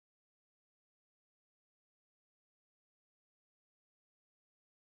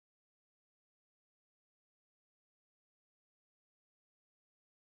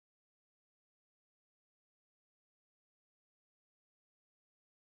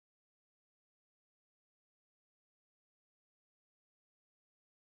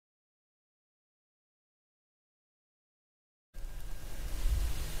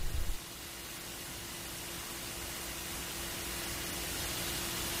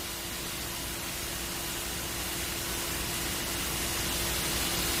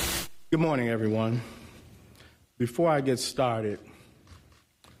Good morning, everyone. Before I get started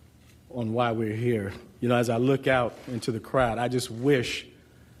on why we're here, as I look out into the crowd, I just wish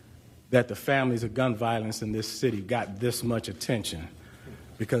that the families of gun violence in this city got this much attention,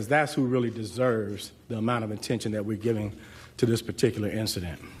 because that's who really deserves the amount of attention that we're giving to this particular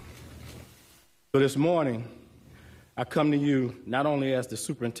incident. So this morning, I come to you not only as the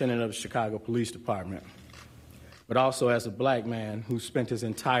superintendent of the Chicago Police Department, but also as a black man who spent his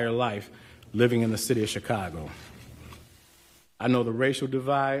entire life living in the city of Chicago. I know the racial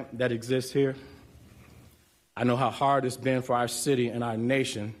divide that exists here. I know how hard it's been for our city and our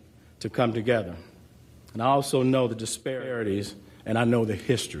nation to come together. And I also know the disparities, and I know the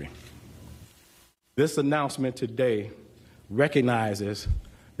history. This announcement today recognizes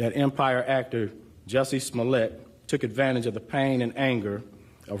that Empire actor Jussie Smollett took advantage of the pain and anger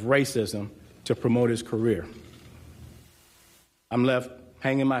of racism to promote his career. I'm left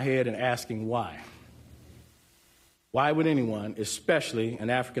hanging my head and asking why. Why would anyone, especially an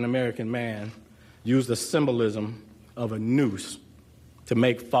African-American man, use the symbolism of a noose to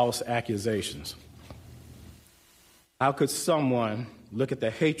make false accusations? How could someone look at the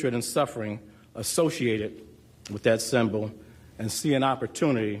hatred and suffering associated with that symbol and see an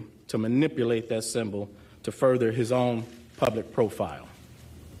opportunity to manipulate that symbol to further his own public profile?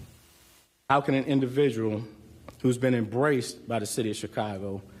 How can an individual who's been embraced by the city of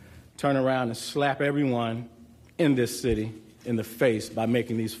Chicago turn around and slap everyone in this city in the face by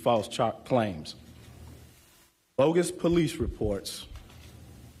making these false claims? Bogus police reports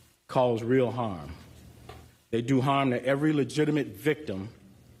cause real harm. They do harm to every legitimate victim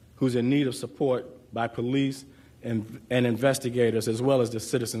who's in need of support by police and investigators, as well as the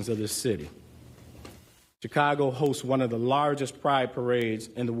citizens of this city. Chicago hosts one of the largest pride parades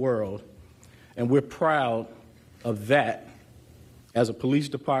in the world, and we're proud of that as a police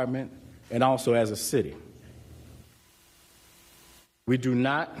department and also as a city. We do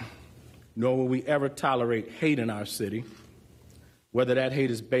not, nor will we ever tolerate hate in our city, whether that hate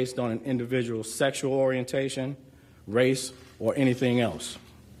is based on an individual's sexual orientation, race, or anything else.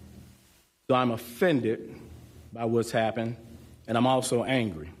 So I'm offended by what's happened, and I'm also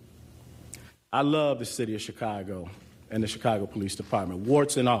angry. I love the city of Chicago and the Chicago Police Department,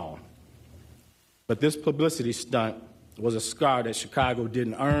 warts and all. But this publicity stunt was a scar that Chicago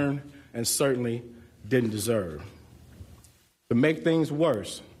didn't earn and certainly didn't deserve. To make things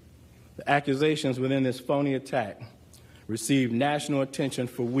worse, the accusations within this phony attack received national attention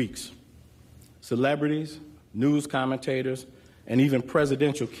for weeks. Celebrities, news commentators, and even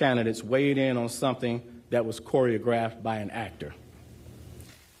presidential candidates weighed in on something that was choreographed by an actor.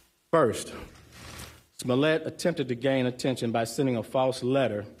 First, Smollett attempted to gain attention by sending a false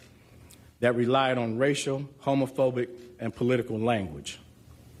letter that relied on racial, homophobic, and political language.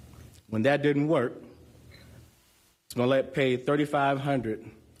 When that didn't work, Smollett paid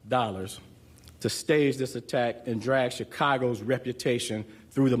 $3,500 to stage this attack and drag Chicago's reputation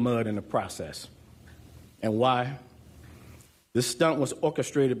through the mud in the process. And why? This stunt was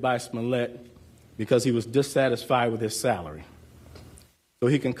orchestrated by Smollett because he was dissatisfied with his salary. So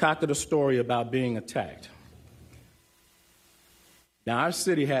he concocted a story about being attacked. Now, our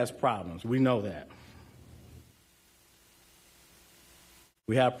city has problems. We know that.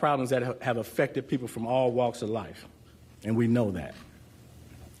 We have problems that have affected people from all walks of life, and we know that.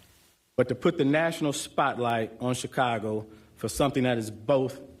 But to put the national spotlight on Chicago for something that is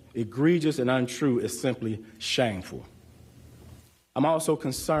both egregious and untrue is simply shameful. I'm also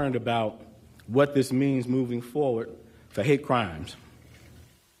concerned about what this means moving forward for hate crimes.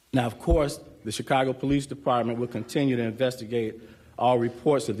 Now, of course, the Chicago Police Department will continue to investigate all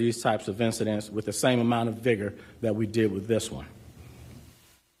reports of these types of incidents with the same amount of vigor that we did with this one.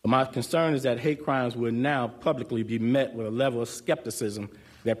 But my concern is that hate crimes will now publicly be met with a level of skepticism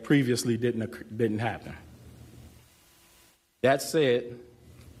that previously didn't happen. That said,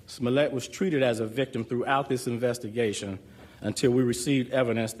 Smollett was treated as a victim throughout this investigation until we received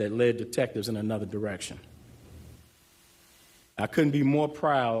evidence that led detectives in another direction. I couldn't be more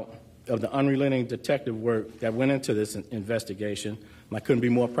proud of the unrelenting detective work that went into this investigation, and I couldn't be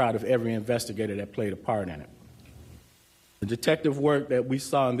more proud of every investigator that played a part in it. The detective work that we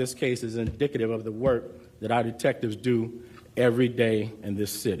saw in this case is indicative of the work that our detectives do every day in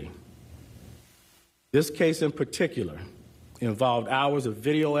this city. This case in particular involved hours of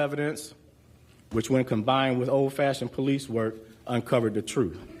video evidence, which when combined with old-fashioned police work, uncovered the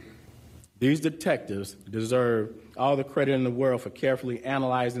truth. These detectives deserve all the credit in the world for carefully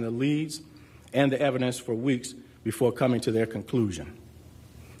analyzing the leads and the evidence for weeks before coming to their conclusion.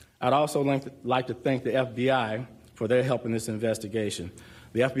 I'd also like to thank the FBI for their help in this investigation.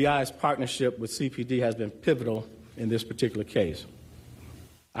 The FBI's partnership with CPD has been pivotal in this particular case.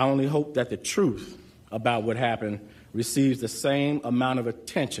 I only hope that the truth about what happened receives the same amount of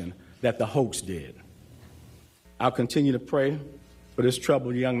attention that the hoax did. I'll continue to pray for this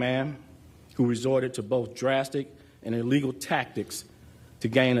troubled young man who resorted to both drastic and illegal tactics to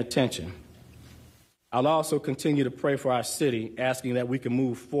gain attention. I'll also continue to pray for our city, asking that we can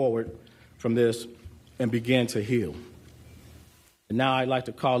move forward from this and begin to heal. And now I'd like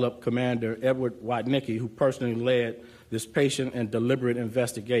to call up Commander Edward Watnicki, who personally led this patient and deliberate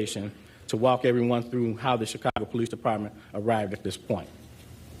investigation, to walk everyone through how the Chicago Police Department arrived at this point.